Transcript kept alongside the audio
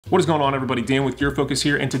What is going on, everybody? Dan with Gear Focus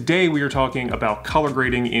here, and today we are talking about color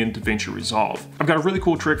grading in Davinci Resolve. I've got a really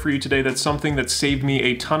cool trick for you today that's something that saved me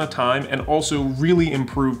a ton of time and also really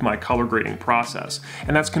improved my color grading process,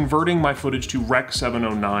 and that's converting my footage to Rec.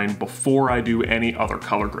 709 before I do any other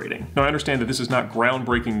color grading. Now, I understand that this is not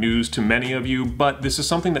groundbreaking news to many of you, but this is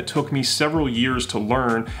something that took me several years to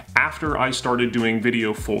learn after I started doing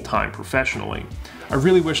video full-time professionally. I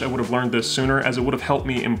really wish I would have learned this sooner, as it would have helped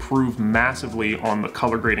me improve massively on the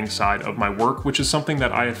color grading side of my work, which is something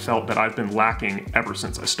that I have felt that I've been lacking ever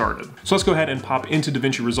since I started. So let's go ahead and pop into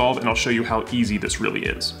Davinci Resolve and I'll show you how easy this really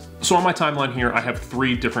is. So on my timeline here, I have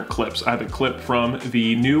 3 different clips. I have a clip from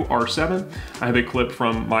the new R7, I have a clip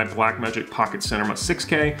from my Blackmagic Pocket Cinema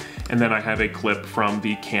 6K, and then I have a clip from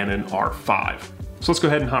the Canon R5. So let's go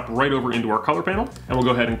ahead and hop right over into our color panel, and we'll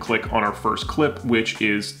go ahead and click on our first clip, which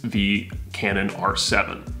is the Canon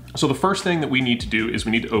R7. So the first thing that we need to do is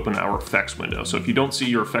we need to open our effects window. So if you don't see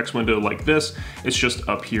your effects window like this, it's just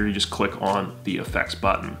up here. You just click on the effects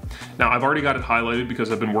button. Now, I've already got it highlighted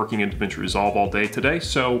because I've been working in Davinci Resolve all day today.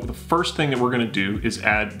 So the first thing that we're gonna do is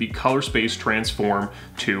add the color space transform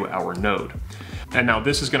to our node. And now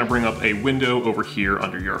this is gonna bring up a window over here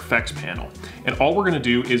under your effects panel. And all we're gonna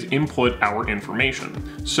do is input our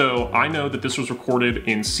information. So I know that this was recorded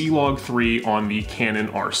in C-Log3 on the Canon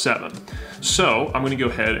R7. So I'm gonna go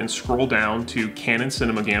ahead and scroll down to Canon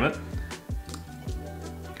Cinema Gamut.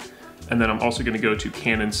 And then I'm also gonna go to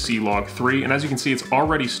Canon C-Log3. And as you can see, it's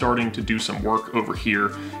already starting to do some work over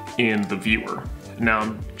here in the viewer. Now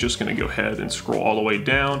I'm just gonna go ahead and scroll all the way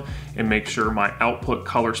down and make sure my output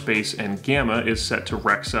color space and gamma is set to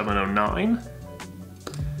Rec. 709.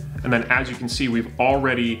 And then as you can see, we've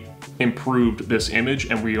already improved this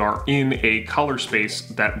image and we are in a color space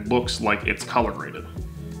that looks like it's color graded.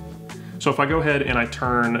 So if I go ahead and I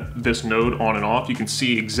turn this node on and off, you can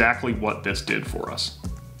see exactly what this did for us.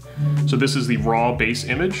 So this is the raw base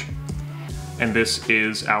image, and this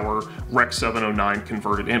is our Rec. 709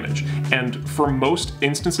 converted image. And for most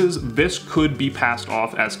instances, this could be passed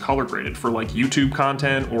off as color graded for like YouTube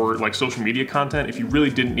content or like social media content. If you really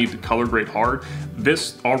didn't need to color grade hard,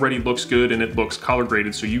 this already looks good and it looks color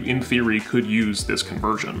graded, so you in theory could use this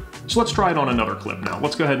conversion. So let's try it on another clip now.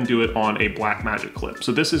 Let's go ahead and do it on a Blackmagic clip.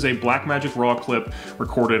 So this is a Blackmagic RAW clip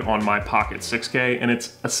recorded on my Pocket 6K, and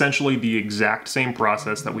it's essentially the exact same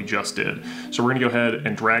process that we just did. So we're gonna go ahead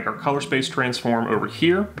and drag our color space transform over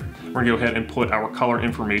here. We're gonna go ahead and put our color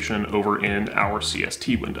information over in our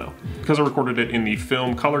CST window. Because I recorded it in the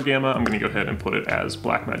film color gamma, I'm gonna go ahead and put it as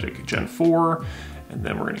Blackmagic Gen 4, and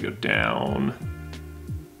then we're gonna go down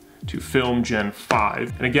to film Gen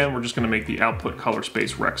 5. And again, we're just gonna make the output color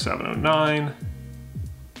space Rec. 709,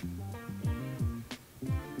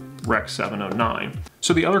 Rec. 709.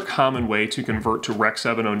 So the other common way to convert to Rec.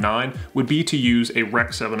 709 would be to use a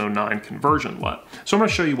Rec. 709 conversion LUT. So I'm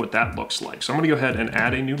gonna show you what that looks like. So I'm gonna go ahead and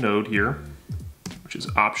add a new node here, which is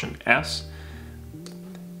Option S.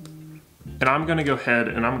 And I'm gonna go ahead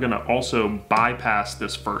and I'm gonna also bypass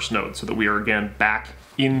this first node so that we are again back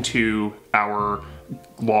into our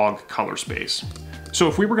log color space. So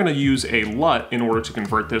if we were gonna use a LUT in order to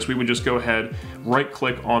convert this, we would just go ahead, right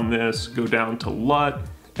click on this, go down to LUT,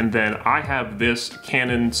 and then I have this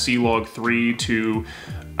Canon C-Log3 to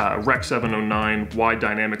Rec. 709 wide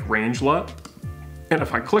dynamic range LUT. And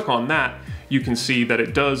if I click on that, you can see that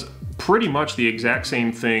it does pretty much the exact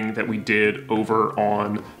same thing that we did over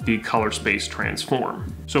on the color space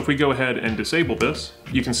transform. So if we go ahead and disable this,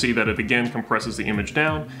 you can see that it again compresses the image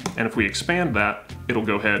down, and if we expand that, it'll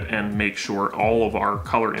go ahead and make sure all of our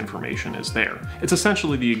color information is there. It's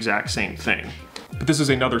essentially the exact same thing. But this is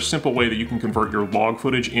another simple way that you can convert your log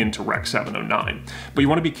footage into Rec. 709. But you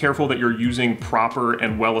want to be careful that you're using proper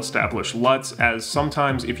and well-established LUTs, as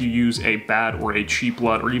sometimes if you use a bad or a cheap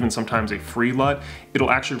LUT, or even sometimes a free LUT,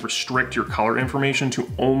 it'll actually restrict your color information to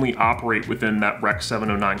only operate within that Rec.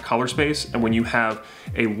 709 color space. And when you have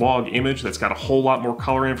a log image that's got a whole lot more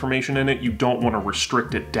color information in it, you don't want to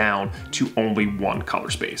restrict it down to only one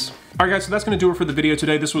color space. All right guys, so that's gonna do it for the video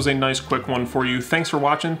today. This was a nice quick one for you. Thanks for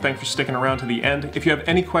watching. Thanks for sticking around to the end. If you have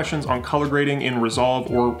any questions on color grading in Resolve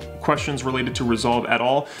or questions related to Resolve at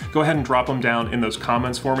all, go ahead and drop them down in those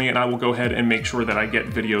comments for me, and I will go ahead and make sure that I get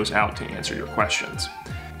videos out to answer your questions.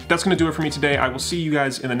 That's gonna do it for me today. I will see you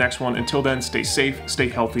guys in the next one. Until then, stay safe, stay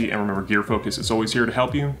healthy, and remember, Gear Focus is always here to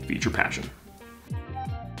help you feed your passion.